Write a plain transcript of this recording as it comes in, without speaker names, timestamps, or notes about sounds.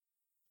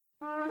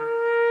For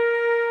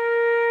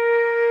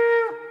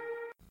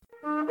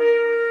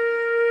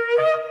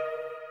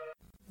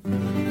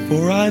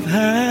I've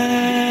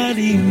had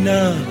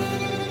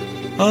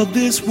enough of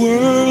this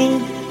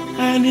world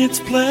and its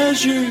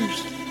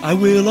pleasures. I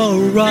will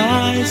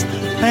arise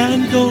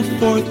and go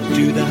forth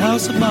to the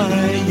house of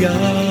my Yah.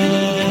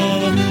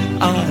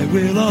 I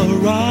will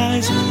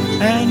arise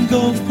and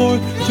go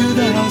forth to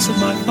the house of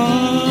my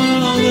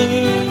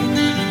Father.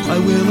 I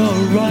will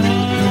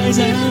arise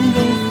and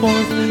go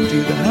forth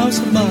to the house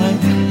of my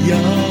Yah.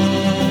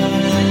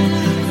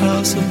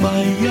 House of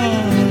my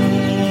Yah.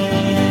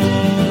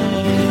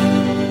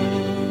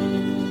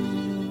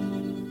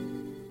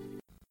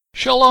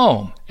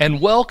 Shalom, and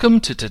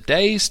welcome to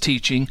today's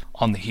teaching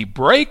on the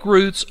Hebraic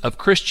roots of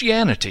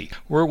Christianity,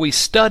 where we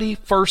study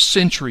first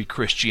century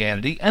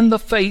Christianity and the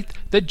faith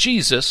that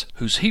Jesus,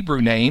 whose Hebrew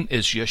name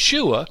is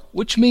Yeshua,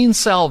 which means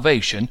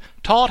salvation,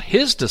 taught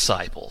his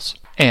disciples.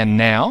 And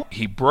now,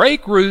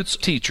 Hebraic roots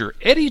teacher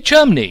Eddie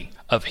Chumney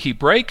of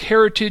Hebraic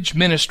Heritage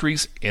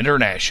Ministries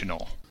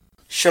International.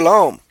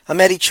 Shalom.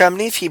 I'm Eddie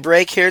Chumney of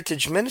Hebraic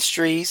Heritage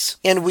Ministries,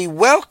 and we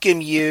welcome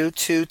you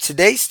to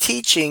today's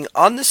teaching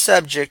on the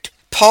subject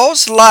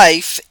Paul's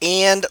life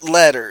and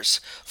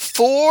letters,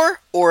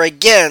 for or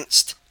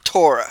against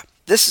Torah.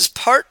 This is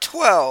part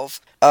 12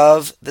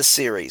 of the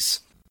series.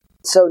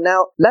 So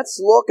now let's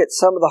look at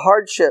some of the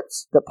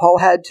hardships that Paul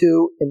had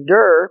to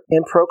endure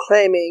in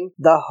proclaiming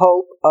the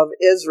hope of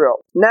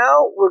Israel.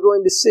 Now we're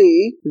going to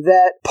see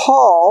that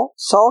Paul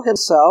saw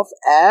himself,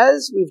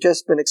 as we've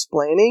just been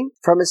explaining,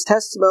 from his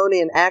testimony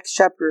in Acts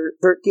chapter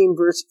 13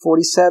 verse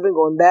 47,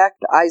 going back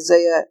to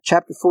Isaiah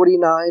chapter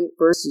 49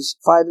 verses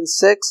 5 and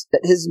 6,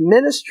 that his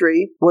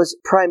ministry was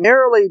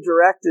primarily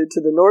directed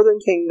to the northern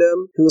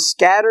kingdom who was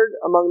scattered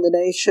among the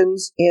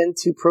nations, and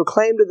to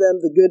proclaim to them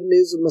the good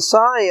news of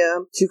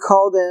Messiah, to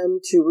call them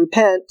to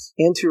repent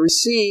and to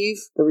receive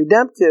the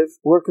redemptive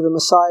work of the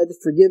Messiah, the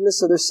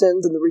forgiveness of their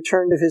sins and the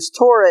return of his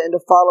Torah, and to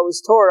follow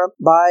his Torah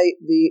by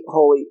the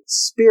Holy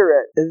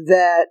Spirit.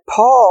 That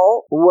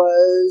Paul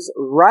was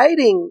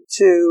writing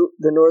to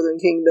the northern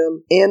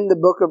kingdom in the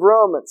book of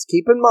Romans.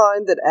 Keep in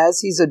mind that as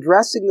he's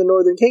addressing the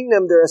northern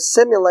kingdom, they're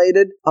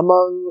assimilated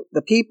among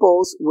the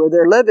peoples where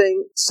they're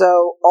living,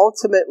 so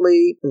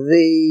ultimately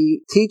the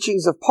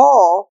teachings of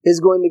Paul is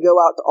going to go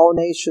out to all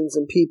nations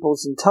and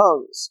peoples and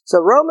tongues. So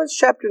Romans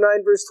chapter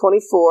 9 verse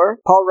 24,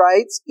 Paul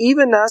writes,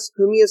 "Even us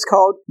whom he has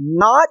called,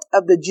 not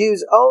of the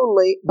Jews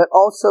only, but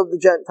also of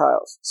the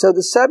Gentiles." So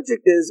the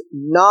subject is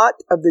not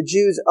of the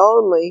Jews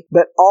only,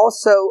 but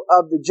also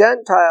of the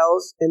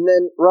Gentiles. And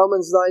then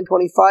Romans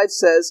 9:25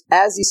 says,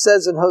 as he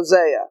says in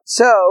Hosea.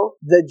 So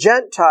the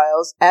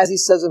Gentiles, as he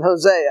says in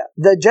Hosea.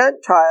 The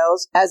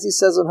Gentiles, as he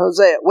says in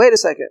Hosea. Wait a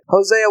second.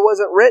 Hosea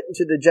wasn't written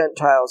to the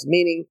Gentiles,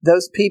 meaning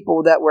those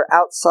people that were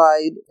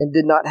outside and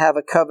did not have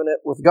a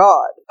covenant with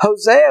God.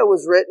 Hosea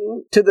was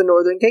written to the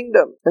northern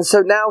kingdom. And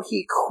so now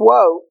he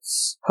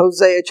quotes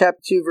Hosea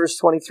chapter 2 verse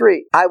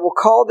 23. "I will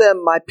call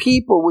them my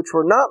people which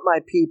were not my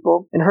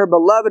people, and her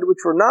beloved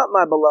which were not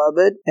my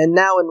beloved." And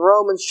now in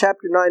Romans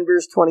chapter 9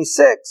 verse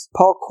 26,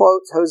 Paul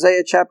quotes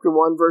Hosea chapter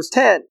 1 verse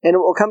 10. "And it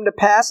will come to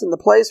pass in the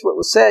place where it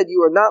was said,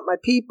 you are not my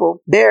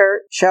people,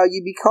 there shall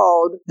you be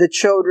called the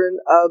children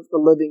of the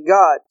living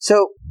God."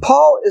 So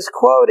Paul is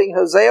quoting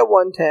Hosea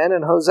 1:10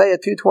 and Hosea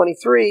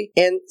 2:23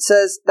 and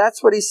says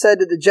that's what he said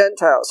to the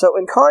Gentiles. So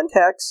in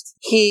context,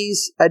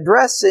 he's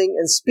addressing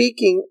and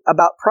speaking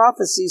about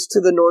prophecies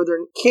to the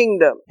northern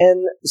kingdom.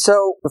 And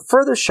so to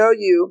further show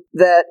you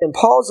that in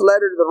Paul's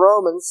letter to the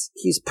Romans,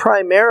 he's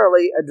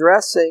primarily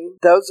addressing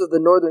those of the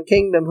northern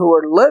kingdom who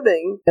are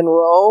living in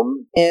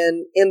Rome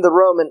and in the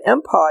Roman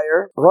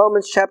Empire.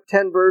 Romans chapter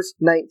 10 verse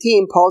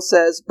 19, Paul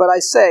says, "But I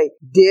say,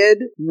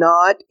 did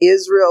not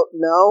Israel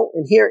know?"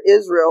 And here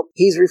Israel,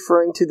 he's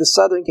referring to the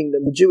southern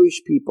kingdom, the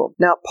Jewish people.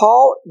 Now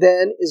Paul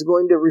then is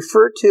going to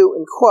refer to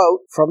and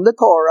quote from the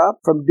Torah,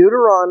 from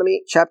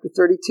Deuteronomy chapter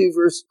 32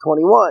 verse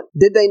 21.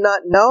 "Did they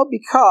not know?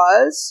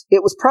 Because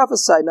it was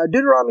prophesied." Now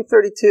Deuteronomy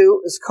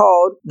 32 is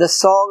called the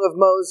Song of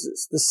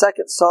Moses, the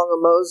second Song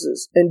of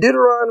Moses. And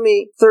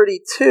Deuteronomy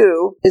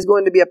 32 is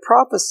going to be a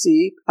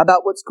prophecy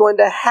about what's going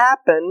to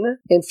happen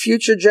in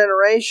future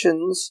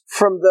generations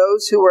from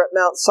those who were at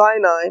Mount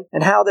Sinai,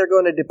 and how they're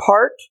going to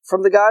depart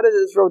from the God of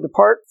Israel,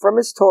 depart from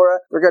his Torah.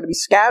 They're going to be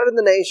scattered in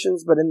the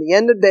nations, but in the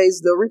end of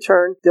days they'll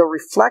return. They'll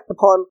reflect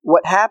upon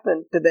what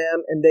happened to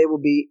them, and they will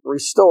be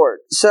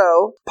restored.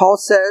 So Paul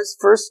says,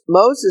 first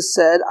Moses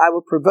said, "I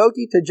will provoke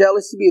you to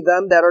jealousy with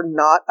them that are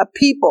not a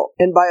people,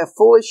 and by a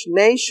foolish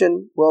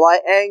nation will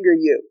I anger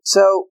you."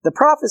 So the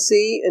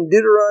prophecy in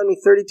Deuteronomy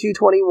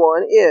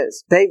 32:21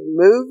 is, they've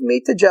moved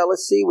me to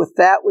jealousy with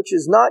that which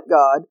is not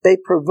God. They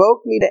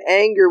provoke me to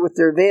anger with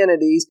their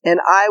vanities, and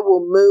I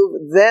will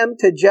move them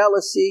to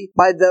jealousy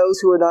by those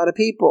who are not a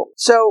people.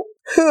 So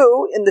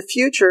who in the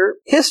future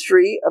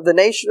history of the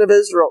nation of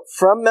Israel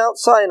from Mount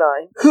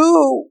Sinai,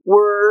 who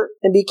were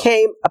and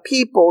became a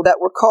people that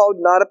were called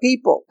not a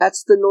people.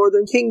 That's the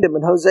northern kingdom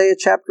in Hosea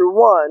chapter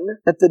 1,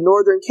 that the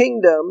northern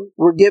kingdom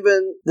were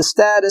given the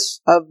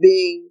status of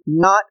being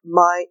not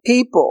my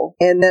people.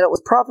 And then it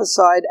was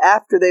prophesied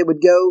after they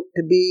would go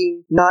to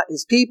being not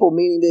his people,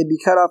 meaning they'd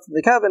be cut off from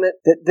the covenant,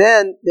 that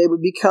then they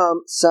would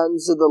become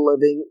sons of the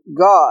living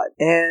God.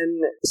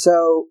 And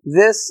so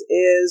this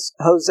is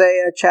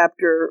Hosea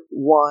chapter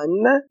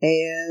 1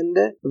 and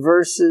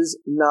verses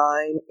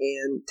 9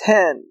 and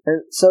 10.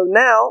 And so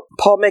now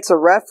Paul makes a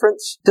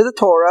reference to the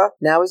Torah.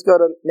 Now he's going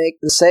to make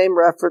the same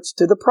reference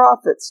to the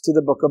prophets, to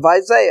the book of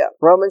Isaiah.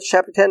 Romans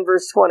chapter 10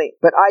 verse 20.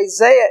 But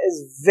Isaiah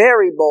is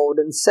very bold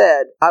and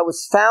said, I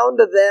was found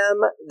of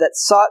them that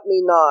sought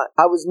me not.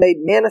 I was made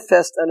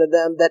manifest unto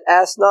them that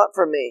asked not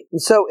for me.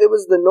 And so it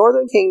was the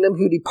northern kingdom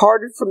who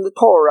departed from the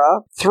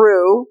Torah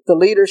through the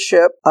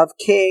leadership of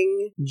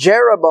King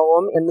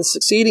Jeroboam and the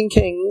succeeding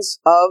kings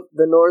of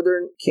the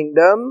northern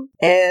kingdom.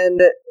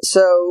 And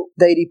so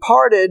they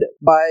departed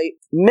by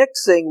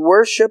mixing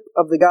worship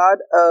of the God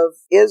of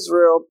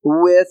Israel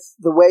with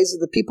the ways of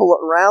the people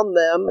around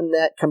them, and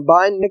that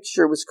combined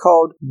mixture was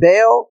called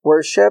Baal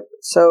worship.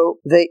 So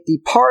they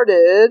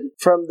departed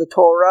from the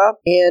Torah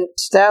and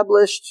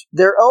established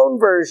their own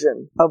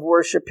version of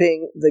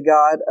worshiping the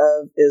God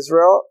of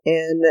Israel.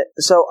 And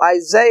so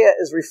Isaiah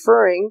is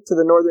referring to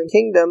the northern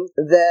kingdom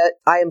that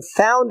I am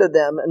found of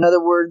them. In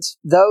other words,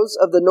 those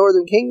of the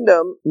northern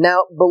kingdom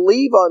now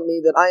believe on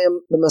me that I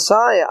am the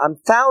Messiah. I'm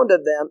found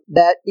of them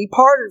that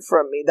departed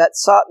from me, that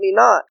sought me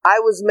not. I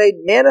was made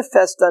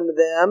manifest unto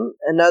them.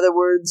 In other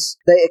words,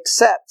 they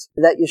accept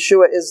that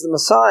Yeshua is the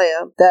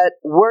Messiah, that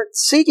weren't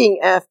seeking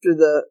after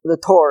the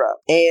Torah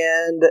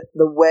and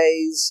the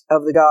ways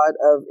of the God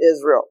of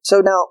Israel.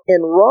 So now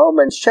in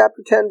Romans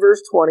chapter 10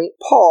 verse 20,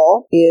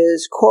 Paul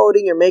is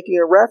quoting or making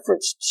a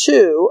reference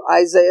to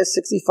Isaiah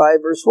 65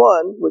 verse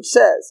 1, which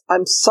says,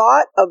 I'm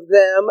sought of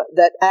them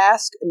that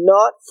ask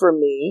not for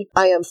me.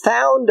 I am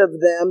found of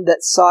them that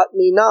sought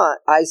me not.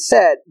 I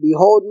said,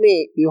 behold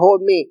me,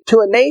 to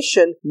a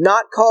nation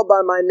not called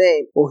by my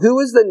name. Well, who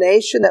was the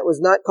nation that was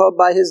not called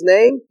by his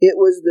name? It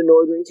was the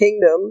northern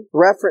kingdom,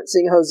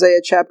 referencing Hosea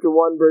chapter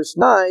 1 verse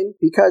 9,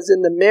 because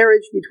in the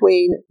marriage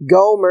between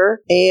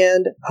Gomer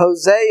and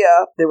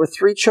Hosea, there were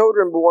 3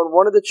 children born.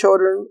 One of the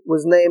children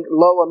was named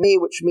Lo-Ami,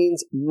 which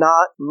means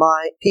not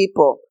my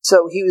people.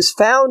 So he was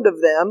found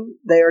of them.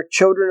 They are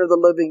children of the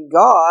living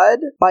God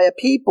by a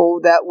people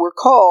that were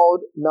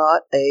called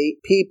not a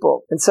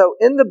people. And so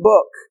in the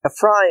book,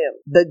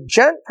 Ephraim, the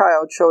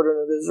Gentile children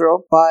of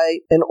Israel, by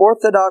an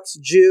Orthodox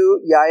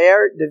Jew,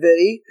 Yair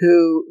Davidi,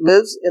 who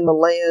lives in the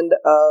land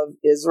of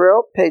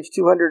Israel, page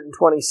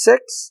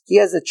 226. He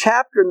has a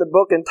chapter in the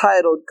book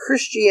entitled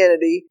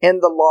Christianity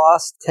and the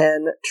Lost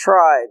 10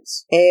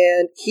 Tribes.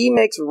 And he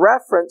makes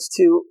reference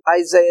to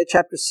Isaiah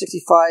chapter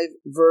 65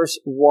 verse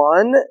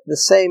 1, the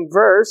same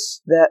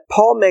verse that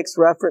Paul makes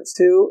reference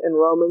to in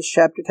Romans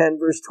chapter 10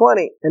 verse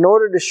 20. In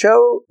order to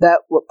show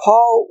that what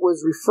Paul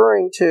was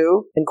referring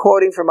to, and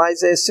quoting from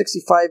Isaiah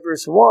 65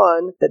 verse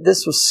 1, that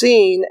this was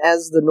seen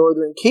as the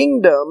northern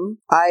kingdom,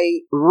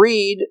 I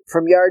read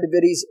from Yair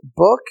Davidi's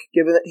book,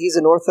 given that he's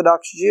an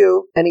Orthodox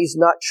Jew, and he's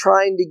not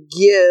trying to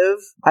give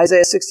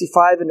Isaiah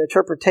 65 an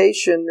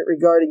interpretation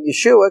regarding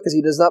Yeshua, because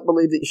he does not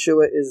believe that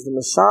Yeshua is the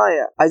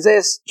Messiah.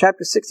 Isaiah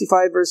chapter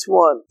 65 verse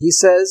 1, he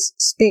says,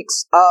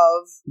 speaks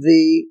of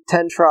the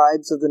 10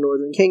 tribes of the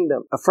northern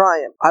kingdom.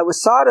 Ephraim, I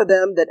was sought of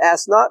them that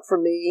asked not for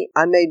me.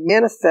 I made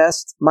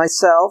manifest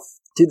myself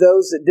to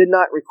those that did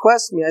not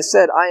request me. I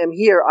said, I am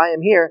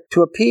here,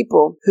 to a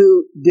people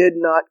who did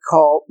not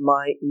call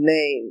my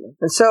name.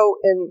 And so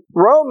in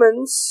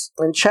Romans,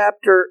 in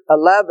chapter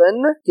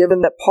 11, given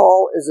that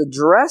Paul is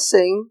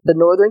addressing the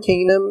northern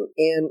kingdom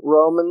in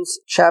Romans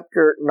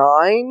chapter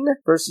 9,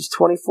 verses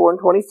 24 and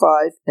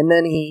 25, and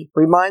then he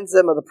reminds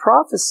them of the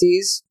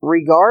prophecies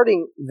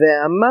regarding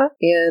them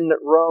in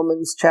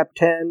Romans chapter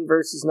 10,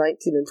 verses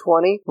 19 and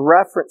 20,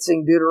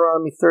 referencing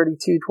Deuteronomy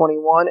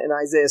 32:21 and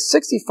Isaiah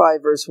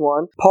 65, verse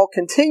 1. Paul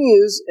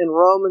continues in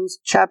Romans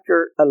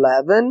chapter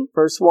 11,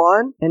 verse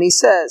 1, and he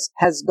says,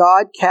 has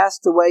God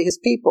cast away his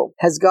people?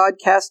 Has God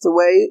cast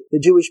away the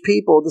Jewish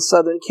people, the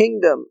southern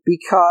kingdom,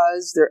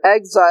 because they're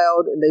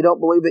exiled and they don't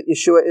believe that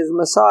Yeshua is the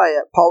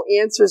Messiah? Paul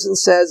answers and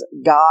says,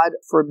 God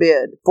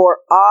forbid. For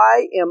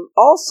I am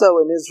also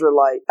an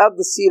Israelite of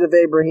the seed of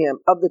Abraham,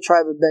 of the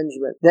tribe of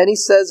Benjamin. Then he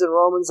says in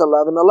Romans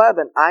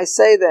 11:11, I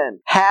say then,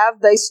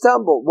 have they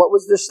stumbled? What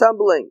was their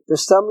stumbling? Their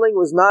stumbling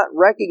was not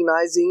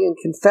recognizing and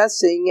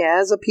confessing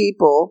as a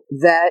people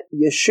that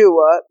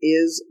Yeshua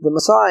is the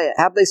Messiah?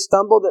 Have they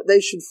stumbled that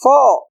they should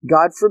fall?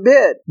 God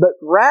forbid. But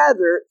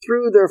rather,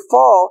 through their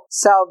fall,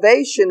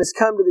 salvation has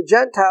come to the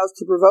Gentiles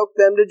to provoke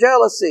them to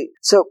jealousy.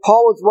 So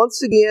Paul was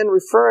once again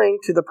referring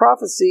to the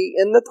prophecy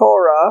in the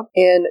Torah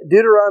in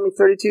Deuteronomy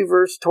 32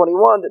 verse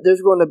 21 that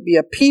there's going to be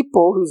a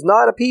people who's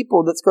not a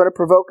people that's going to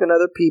provoke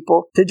another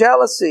people to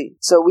jealousy.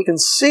 So we can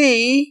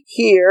see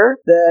here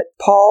that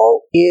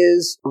Paul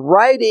is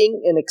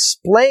writing and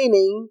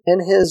explaining in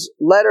his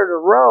letter to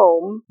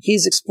Rome,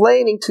 he's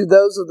explaining to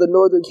those of the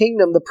northern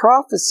kingdom the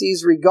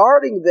prophecies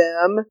regarding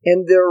them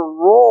and their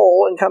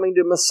role in coming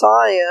to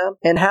Messiah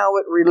and how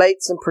it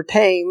relates and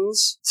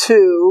pertains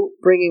to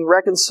bringing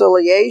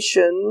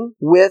reconciliation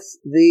with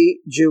the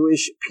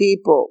Jewish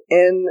people.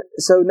 And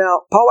so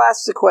now Paul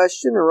asks the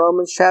question in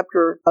Romans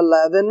chapter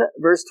 11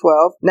 verse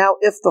 12, now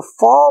if the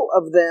fall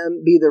of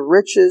them be the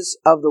riches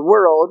of the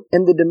world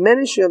and the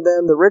diminishing of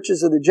them the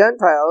riches of the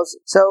Gentiles.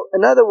 So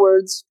in other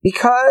words,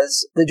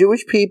 because the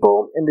Jewish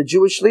people and the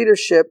Jewish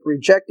leadership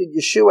rejected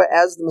Yeshua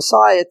as the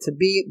Messiah to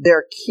be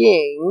their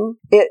king,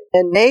 it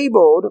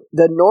enabled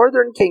the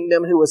northern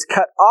kingdom who was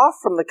cut off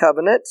from the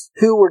covenant,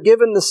 who were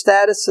given the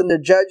status in their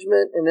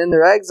judgment and in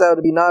their exile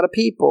to be not a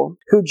people,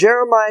 who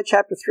Jeremiah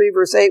chapter 3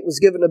 verse 8 was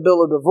given a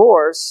bill of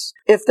divorce.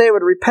 If they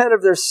would repent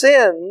of their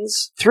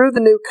sins through the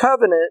new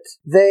covenant,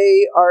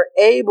 they are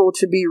able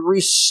to be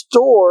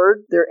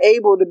restored. They're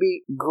able to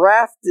be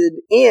grafted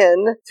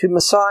in to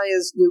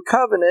Messiah's new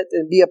covenant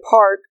and be a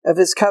part of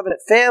his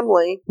covenant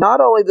family.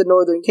 Not only the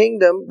northern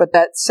kingdom, but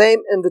that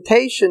same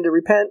invitation to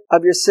repent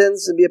of your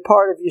sins and be a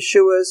part of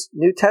Yeshua's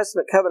New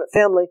Testament covenant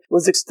family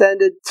was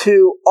extended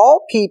to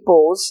all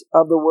peoples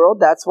of the world.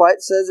 That's why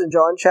it says in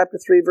John chapter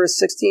 3 verse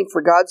 16,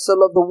 for God so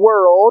loved the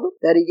world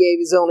that he gave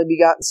his only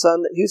begotten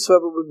Son, that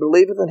whosoever would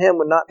believeth in him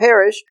would not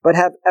perish, but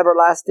have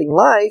everlasting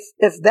life.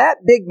 If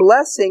that big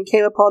blessing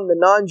came upon the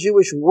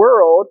non-Jewish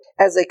world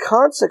as a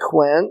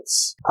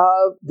consequence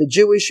of the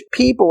Jewish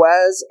people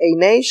as a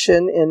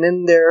nation and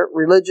in their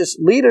religious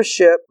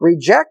leadership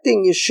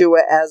rejecting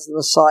Yeshua as the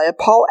Messiah,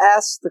 Paul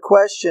asks the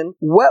question,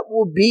 what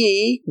will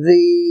be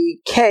the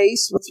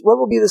case? What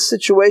will be the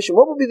situation?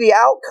 What will be the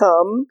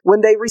outcome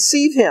when they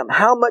receive him?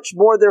 How much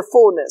more their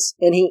fullness?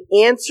 And he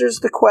answers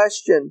the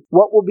question,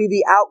 what will be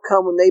the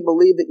outcome when they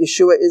believe that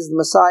Yeshua is the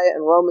Messiah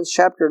in Romans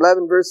chapter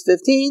 11 verse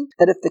 15?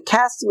 That if the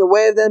casting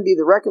away of them be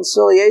the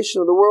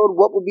reconciliation of the world,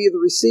 what will be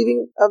the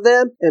receiving of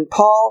them? And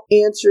Paul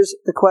answers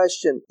the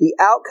question. The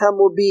outcome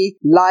will be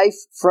life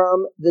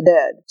from the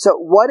dead. So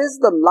what is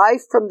the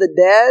life from the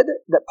dead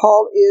that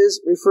Paul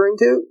is referring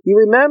to? You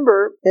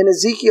remember in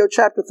Ezekiel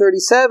chapter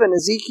 37,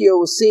 Ezekiel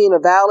was seeing a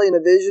valley and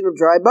a vision of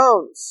dry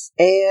bones.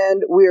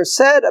 And we are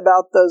said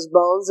about those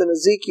bones in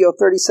Ezekiel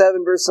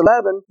 37 verse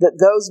 11 that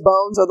those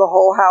bones are the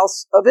whole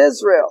house of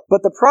Israel.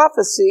 But the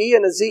prophecy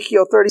in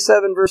Ezekiel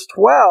 37 verse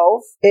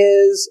 12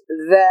 is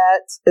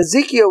that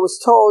Ezekiel was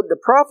told to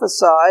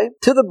prophesy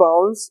to the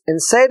bones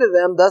and say to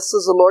them, thus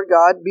says the Lord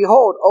God,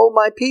 behold, O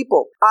my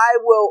people, I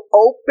will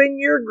open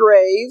your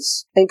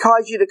graves and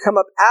cause you to come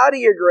up out of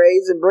your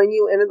graves and bring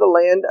you into the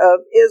land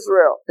of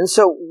Israel. And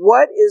so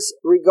what is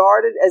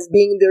regarded as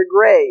being their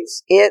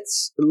graves?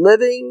 It's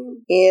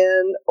living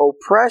in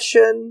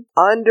oppression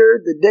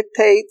under the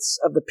dictates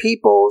of the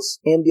peoples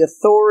and the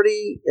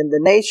authority in the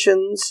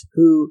nations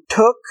who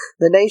took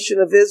the nation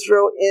of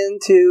Israel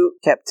into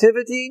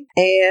captivity,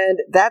 and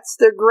that's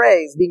their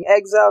graves, being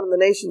exiled in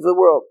the nations of the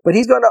world. But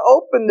he's going to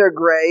open their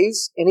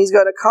graves, and he's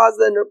going to cause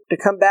them to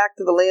come back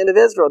to the land of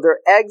Israel. Their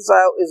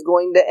exile is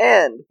going to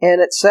end.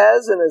 And it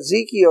says in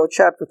Ezekiel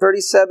chapter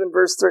 37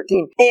 verse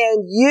 13,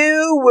 and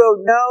you will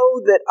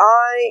know that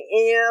I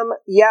am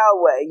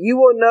Yahweh. You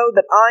will know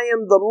that I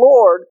am the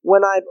Lord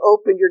when I've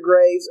opened your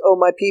graves, O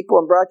my people,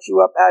 and brought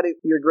you up out of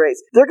your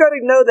graves. They're going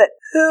to know that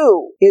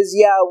who is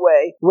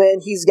Yahweh when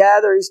he's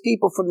gathered his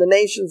people from the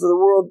nations of the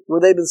world where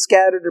they've been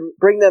scattered and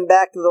bring them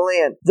back to the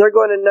land. They're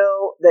going to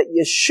know that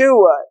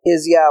Yeshua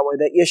is Yahweh,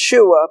 that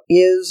Yeshua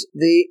is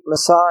the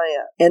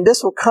Messiah. And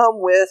this will come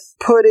with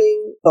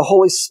putting the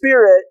Holy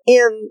Spirit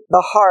in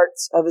the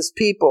hearts of his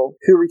people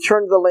who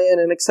return to the land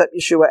and accept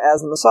Yeshua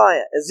as the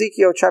Messiah.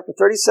 Ezekiel chapter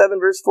 37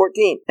 verse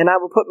 14, and I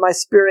will put my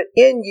spirit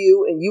in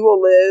you and you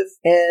will live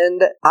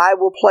and I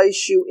will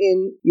place you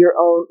in your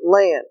own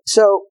land.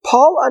 So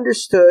Paul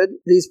understood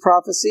these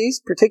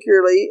prophecies,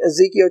 particularly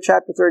Ezekiel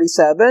chapter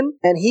 37,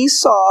 and he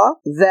saw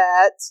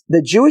that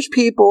the Jewish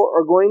people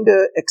are going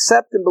to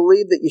accept and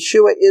believe that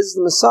Yeshua is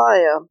the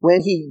Messiah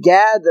when he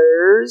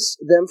gathers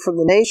them from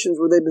the nations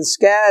where they've been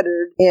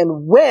scattered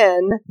and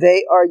when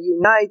they are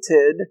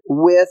united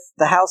with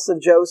the house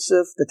of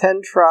Joseph, the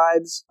 10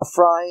 tribes,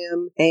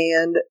 Ephraim,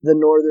 and the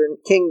northern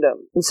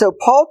kingdom. And so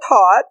Paul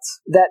taught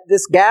that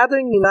this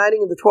gathering,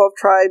 uniting of the 12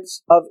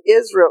 tribes of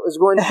Israel is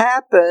going to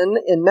happen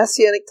in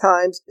Messianic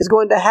times, is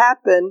going to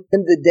happen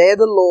in the day of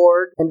the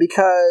Lord, and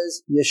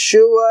because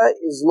Yeshua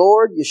is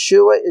Lord,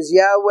 Yeshua is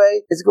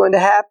Yahweh, it's going to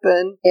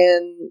happen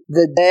in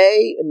the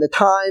day and the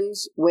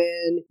times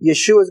when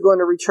Yeshua is going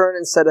to return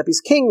and set up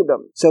his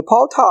kingdom. So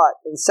Paul taught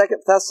in 2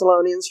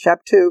 Thessalonians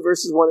chapter 2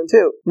 verses 1 and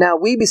 2. Now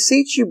we beseech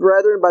beseech you,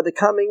 brethren, by the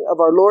coming of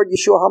our Lord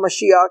Yeshua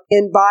HaMashiach,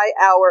 and by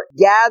our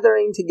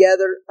gathering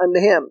together unto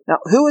him. Now,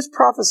 who is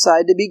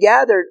prophesied to be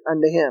gathered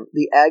unto him?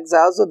 The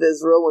exiles of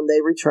Israel when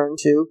they return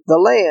to the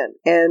land.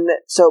 And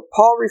so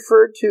Paul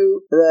referred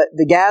to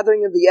the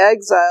gathering of the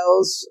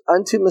exiles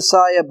unto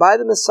Messiah by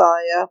the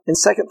Messiah in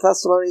 2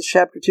 Thessalonians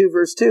chapter 2,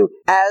 verse 2,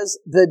 as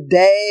the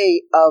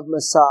day of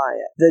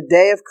Messiah, the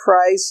day of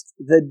Christ,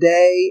 the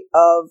day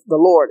of the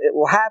Lord. It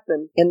will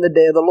happen in the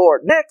day of the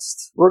Lord.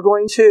 Next, we're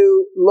going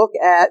to look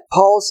at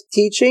Paul's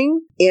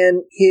teaching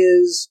in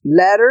his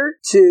letter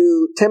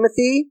to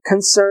Timothy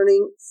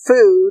concerning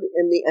food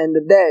in the end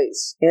of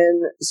days.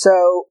 And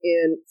so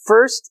in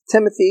 1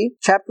 Timothy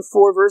chapter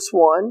 4 verse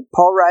 1,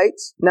 Paul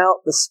writes, "Now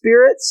the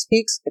Spirit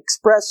speaks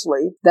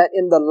expressly that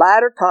in the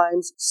latter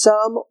times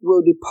some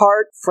will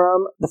depart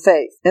from the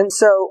faith." And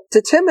so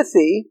to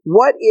Timothy,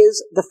 what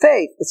is the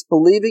faith? It's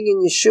believing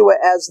in Yeshua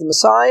as the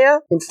Messiah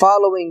and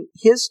following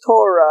his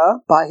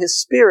Torah by his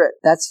Spirit.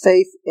 That's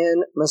faith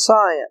in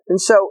Messiah. And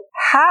so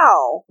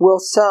how will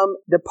some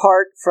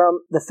depart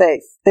from the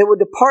faith? They will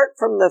depart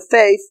from the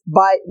faith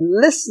by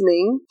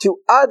listening to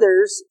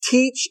others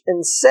teach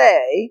and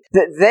say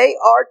that they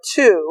are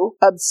to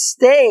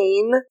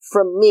abstain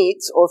from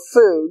meats or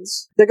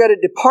foods. They're going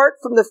to depart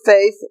from the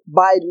faith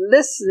by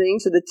listening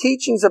to the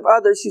teachings of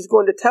others who's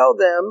going to tell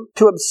them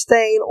to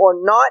abstain or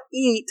not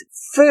eat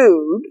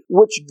food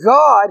which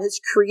God has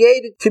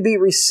created to be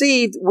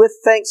received with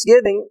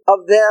thanksgiving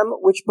of them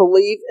which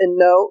believe and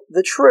know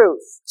the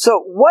truth.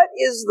 So what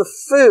is the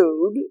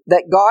food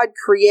that God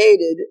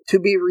created to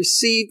be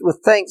received with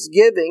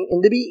thanksgiving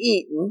and to be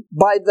eaten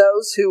by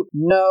those who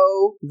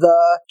know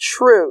the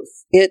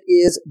truth? It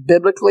is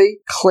biblically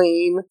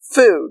clean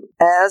food,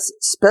 as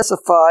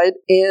specified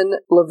in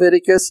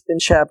Leviticus in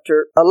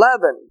chapter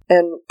 11.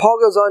 And Paul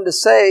goes on to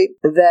say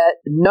that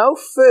no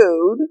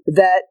food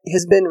that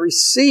has been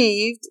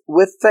received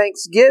with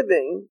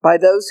thanksgiving by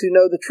those who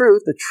know the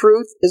truth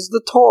is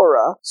the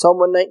Torah. Psalm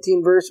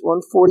 119 verse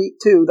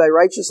 142, "Thy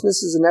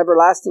righteousness is an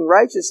everlasting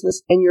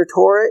righteousness, and your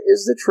Torah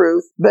is the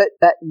truth," but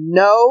that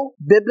no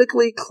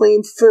biblically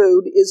clean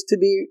food is to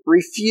be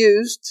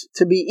refused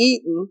to be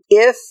eaten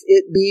if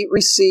it be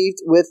received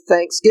with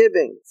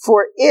thanksgiving.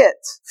 For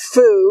it,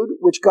 food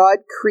which God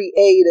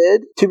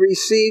created to be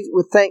received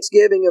with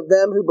thanksgiving of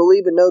them who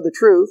believe and know the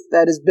truth,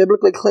 that is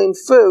biblically clean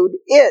food,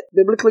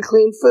 biblically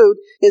clean food,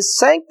 is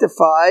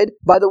sanctified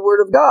by the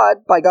Word of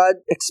God, by God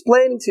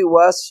explaining to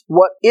us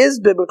what is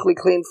biblically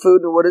clean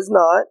food and what is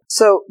not.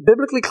 So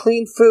biblically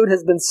clean food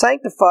has been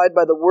sanctified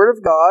by the Word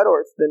of God,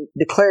 or it's been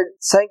declared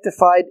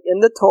sanctified in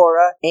the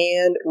Torah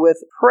and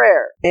with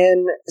prayer.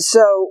 And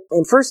so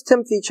in 1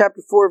 Timothy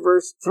chapter 4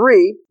 verse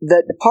 3,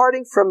 that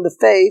departing from the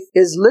faith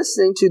is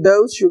listening to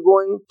those who are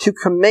going to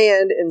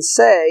command and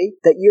say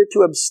that you're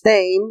to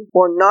abstain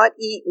or not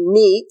eat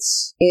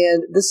meats.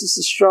 And this is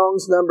the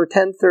Strong's number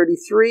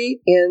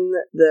 1033 in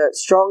the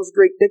Strong's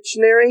Greek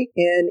Dictionary,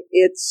 and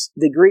it's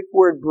the Greek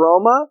word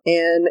broma,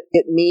 and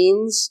it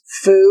means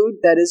food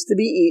that is to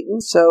be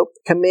eaten. So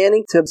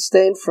commanding to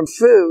abstain from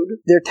food,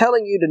 they're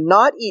telling you to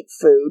not eat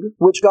food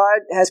which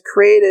God has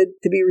created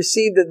to be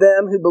received of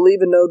them who believe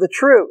and know the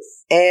truth.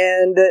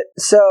 And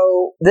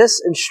so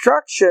this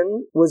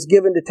instruction was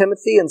given to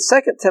Timothy in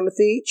 2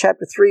 Timothy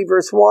chapter 3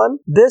 verse 1.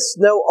 "This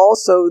know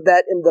also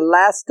that in the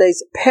last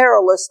days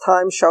perilous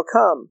times shall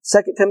come."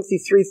 2 Timothy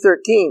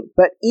 3:13.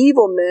 "But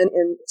evil men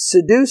and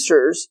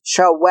seducers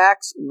shall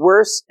wax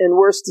worse and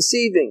worse,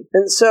 deceiving."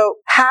 And so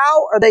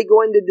how are they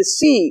going to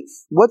deceive?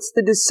 What's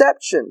the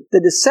deception? The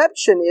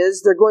deception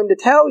is they're going to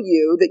tell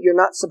you that you're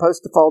not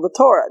supposed to follow the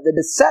Torah. The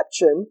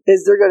deception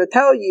is they're going to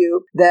tell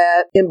you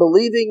that in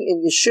believing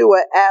in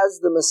Yeshua as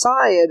the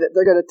Messiah, that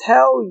they're going to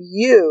tell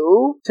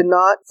you to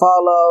not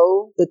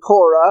follow the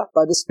Torah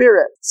by the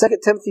Spirit.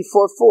 2 Timothy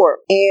 4:4.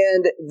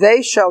 "And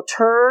they shall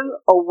turn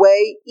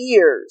away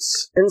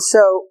ears." And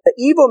so the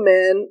evil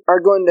men are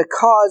going to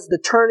cause the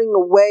turning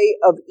away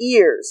of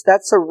ears.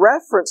 That's a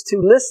reference to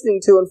listening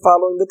to and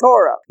following the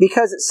Torah.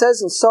 Because it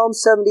says in Psalm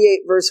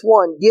 78 verse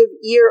 1, "Give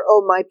ear,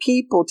 O my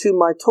people, to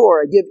my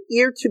Torah. Give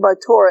ear to my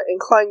Torah.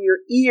 Incline your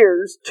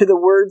ears to the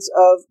words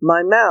of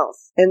my mouth."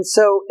 And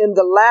so in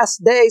the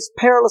last days,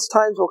 perilous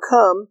times will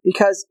come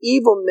because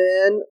evil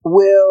men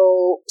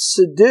will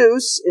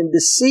seduce and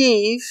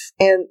deceive,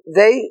 and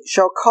they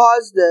shall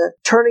cause the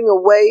turning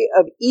away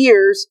of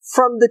ears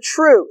from the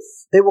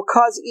truth. They will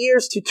cause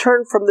ears to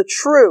turn from the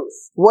truth.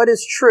 What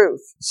is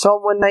truth?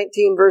 Psalm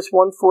 119 verse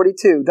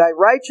 142. "Thy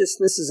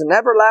righteousness is an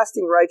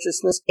everlasting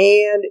righteousness,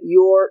 and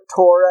your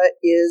Torah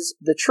is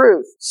the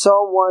truth."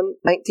 Psalm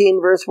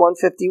 119 verse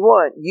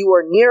 151. "You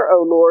are near,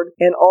 O Lord,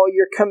 and all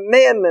your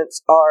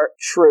commandments are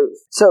truth."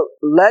 So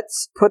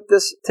let's put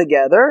this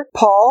together.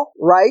 Paul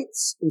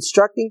writes,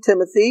 instructing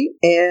Timothy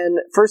in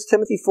 1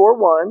 Timothy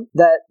 4:1,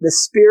 that the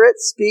Spirit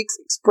speaks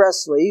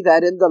expressly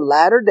that in the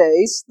latter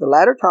days, the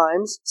latter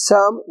times,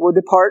 some will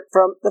depart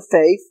from the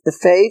faith. The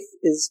faith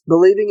is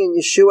believing in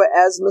Yeshua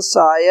as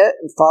Messiah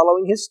and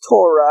following his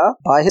Torah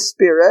by his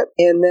Spirit.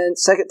 And then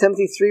 2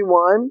 Timothy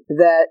 3:1,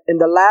 that in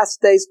the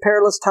last days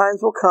perilous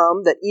times will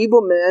come, that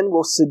evil men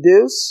will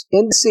seduce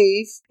and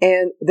deceive,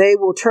 and they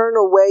will turn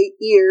away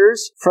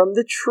ears from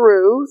the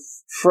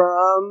truth,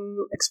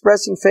 from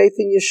expressing faith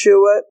in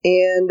Yeshua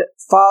and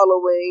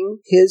following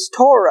his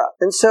Torah.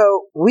 And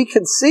so we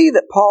can see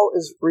that Paul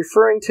is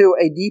referring to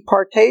a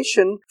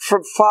departation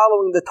from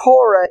following the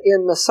Torah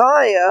in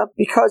Messiah,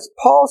 because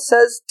Paul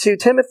says to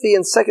Timothy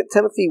in 2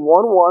 Timothy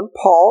 1:1,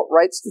 Paul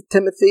writes to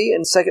Timothy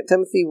in 2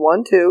 Timothy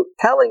 1:2,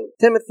 telling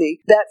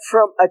Timothy that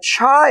from a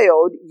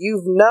child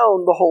you've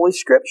known the Holy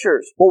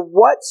Scriptures. Well,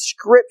 what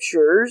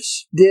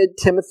Scriptures did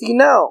Timothy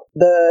know?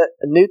 The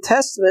New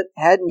Testament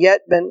hadn't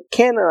yet been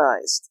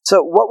canonized.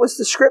 So what was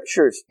the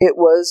Scriptures? It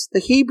was the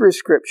Hebrew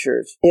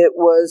Scriptures. It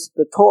was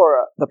the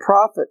Torah, the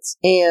prophets,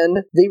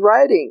 and the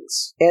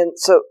writings. And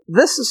so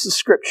this is the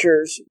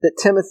Scriptures that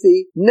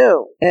Timothy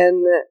knew.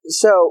 And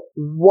so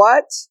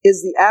what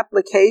is the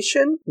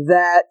application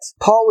that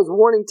Paul was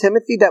warning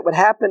Timothy that would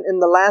happen in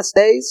the last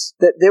days?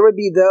 That there would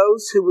be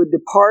those who would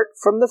depart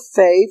from the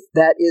faith,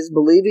 that is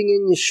believing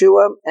in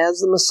Yeshua as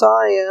the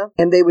Messiah,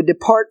 and they would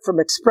depart from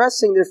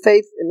expressing their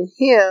faith in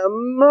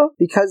him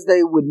because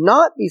they would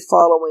not be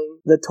following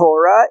the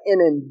Torah,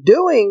 and in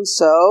doing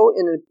so,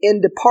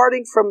 in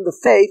departing from the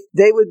faith,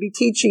 they would be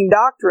teaching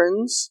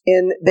doctrines,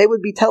 and they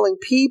would be telling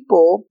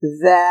people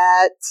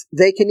that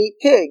they can eat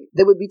pig.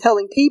 They would be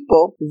telling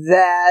people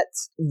that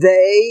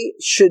they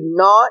should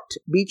not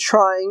be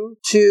trying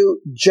to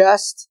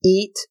just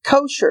eat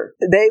kosher.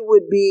 They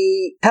would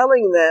be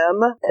telling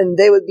them, and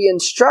they would be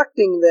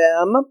instructing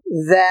them,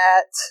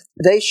 that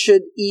they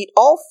should eat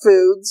all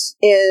foods,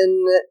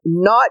 and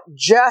not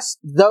just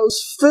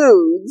those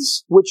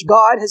foods which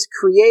God has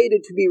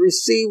created to be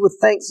received with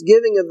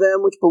thanksgiving of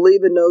them which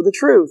believe and know the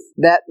truth.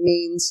 That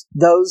means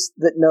those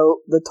that know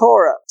the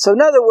Torah. So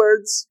in other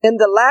words, in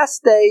the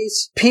last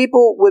days,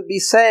 people would be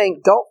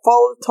saying, don't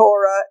follow the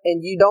Torah,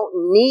 and you don't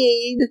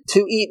need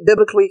to eat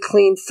biblically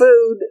clean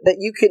food, that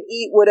you can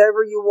eat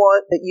whatever you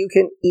want, that you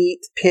can eat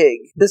pig.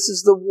 This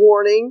is the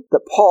warning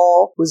that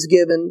Paul was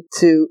given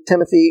to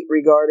Timothy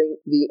regarding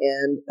the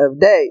end of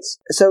days.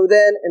 So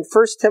then in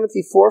 1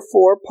 Timothy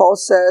 4:4, Paul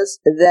says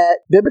that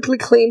biblically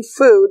clean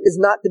food is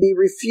not to be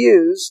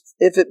refused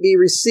if it be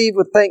received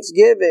with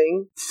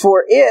thanksgiving,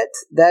 for it,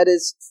 that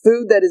is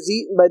food that is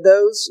eaten by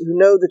those who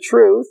know the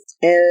truth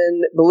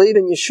and believe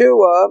in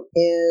Yeshua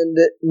and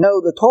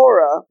know the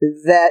Torah,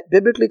 that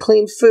biblically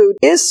clean food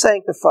is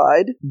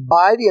sanctified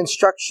by the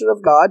instruction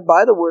of God,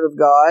 by the Word of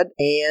God,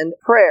 and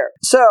prayer.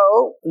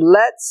 So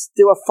let's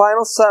do a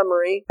final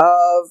summary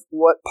of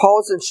what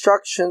Paul's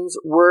instructions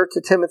were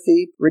to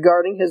Timothy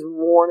regarding his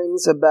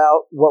warnings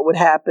about what would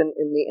happen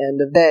in the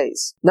end of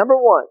days. Number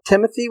 1,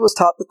 Timothy was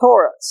taught the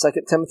Torah, 2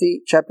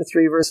 Timothy chapter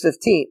 3, verse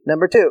 15.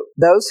 Number 2,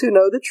 those who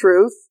know the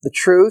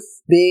truth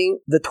being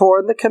the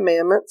Torah and the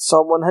commandments,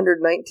 Psalm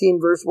 119,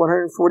 verse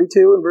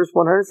 142 and verse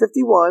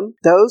 151.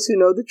 Those who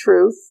know the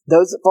truth,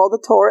 those that follow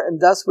the Torah and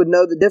thus would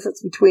know the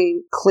difference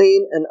between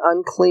clean and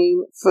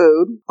unclean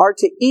food, are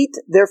to eat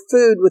their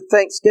food with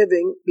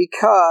thanksgiving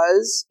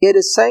because it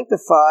is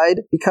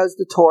sanctified, because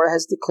the Torah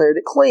has declared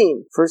it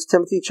clean. 1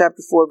 Timothy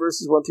chapter 4,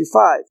 verses 1 through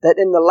 5. That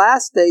in the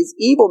last days,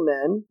 evil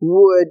men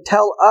would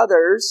tell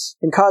others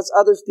and cause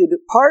others to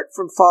depart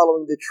from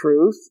following the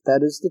truth,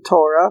 that is the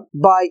Torah,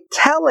 by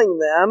telling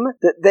them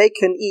that they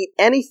can eat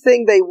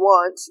anything they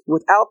want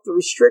without the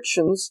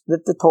restrictions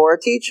that the Torah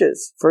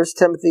teaches. 1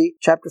 Timothy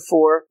chapter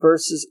 4,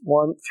 verses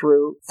 1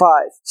 through 5.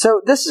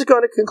 So this is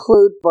going to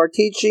conclude our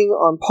teaching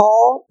on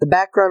Paul, the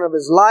background of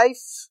his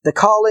life, the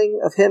calling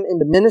of him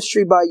into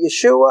ministry by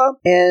Yeshua,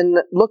 and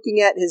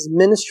looking at his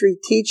ministry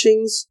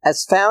teachings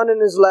as found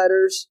in his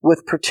letters,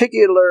 with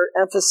particular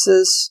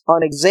emphasis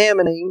on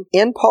examining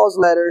in Paul's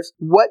letters,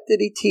 what did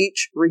he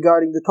teach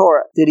regarding the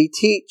Torah? Did he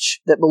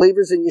teach that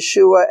believers in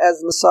Yeshua as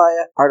the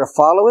Messiah are to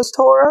follow his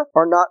Torah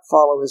or not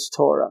follow his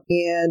Torah?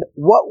 And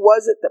what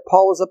was it that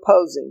Paul was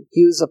opposing?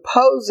 He was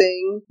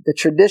opposing the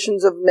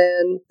traditions of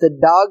men, the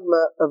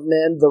dogma of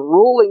men, the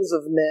rulings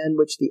of men,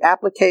 which the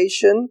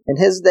application in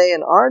his day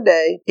and our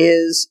day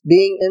is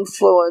being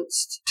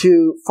influenced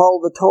to follow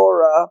the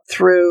Torah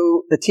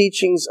through the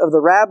teachings of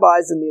the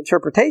rabbis and the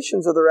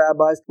interpretations of the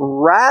rabbis,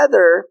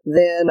 rather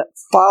than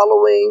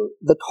following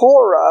the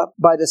Torah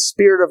by the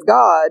Spirit of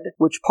God,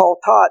 which Paul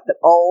taught that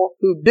all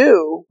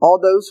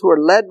those who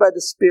are led by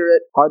the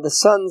Spirit are the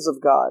sons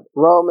of God.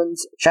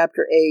 Romans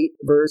chapter 8,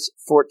 verse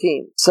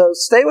 14. So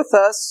stay with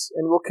us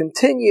and we'll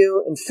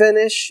continue and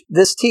finish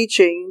this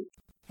teaching.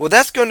 Well,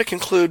 that's going to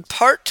conclude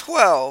part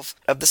 12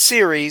 of the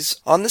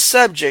series on the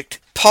subject,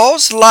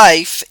 Paul's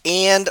life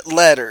and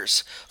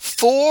letters,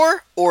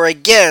 for or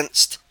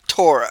against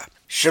Torah.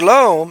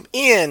 Shalom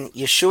in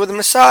Yeshua the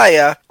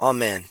Messiah.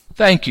 Amen.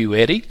 Thank you,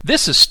 Eddie.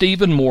 This is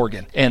Stephen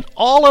Morgan, and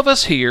all of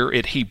us here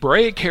at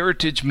Hebraic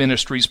Heritage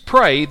Ministries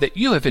pray that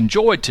you have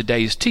enjoyed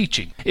today's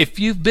teaching. If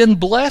you've been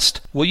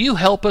blessed, will you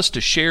help us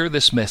to share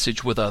this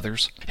message with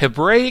others?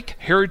 Hebraic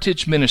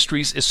Heritage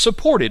Ministries is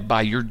supported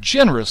by your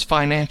generous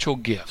financial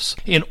gifts.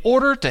 In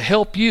order to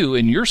help you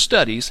in your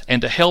studies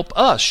and to help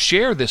us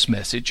share this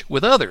message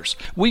with others,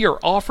 we are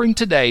offering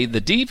today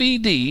the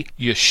DVD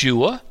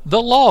Yeshua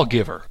the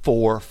Lawgiver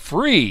for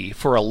free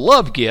for a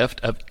love gift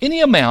of any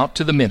amount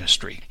to the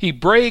ministry.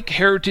 Hebraic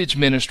Heritage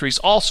Ministries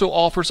also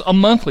offers a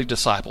monthly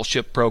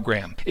discipleship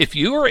program. If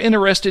you are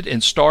interested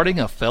in starting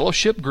a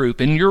fellowship group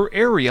in your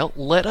area,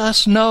 let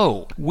us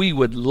know. We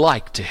would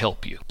like to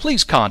help you.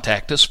 Please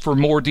contact us for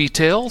more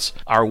details.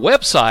 Our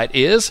website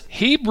is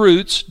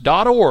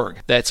Hebroots.org.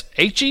 That's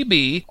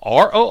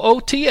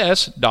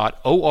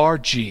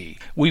Hebroots.org.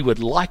 We would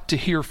like to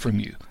hear from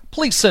you.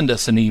 Please send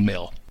us an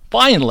email.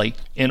 Finally,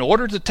 in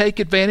order to take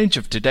advantage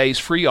of today's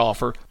free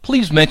offer,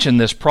 please mention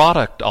this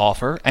product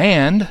offer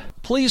and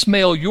please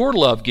mail your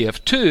love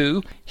gift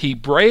to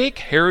Hebraic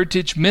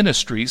Heritage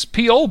Ministries,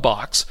 P.O.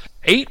 Box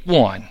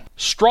 81,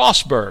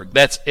 Strasburg,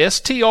 that's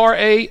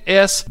Strasburg,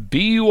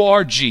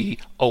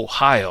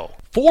 Ohio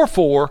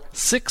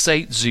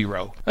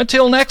 44680.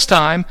 Until next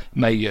time,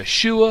 may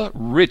Yeshua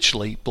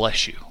richly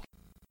bless you.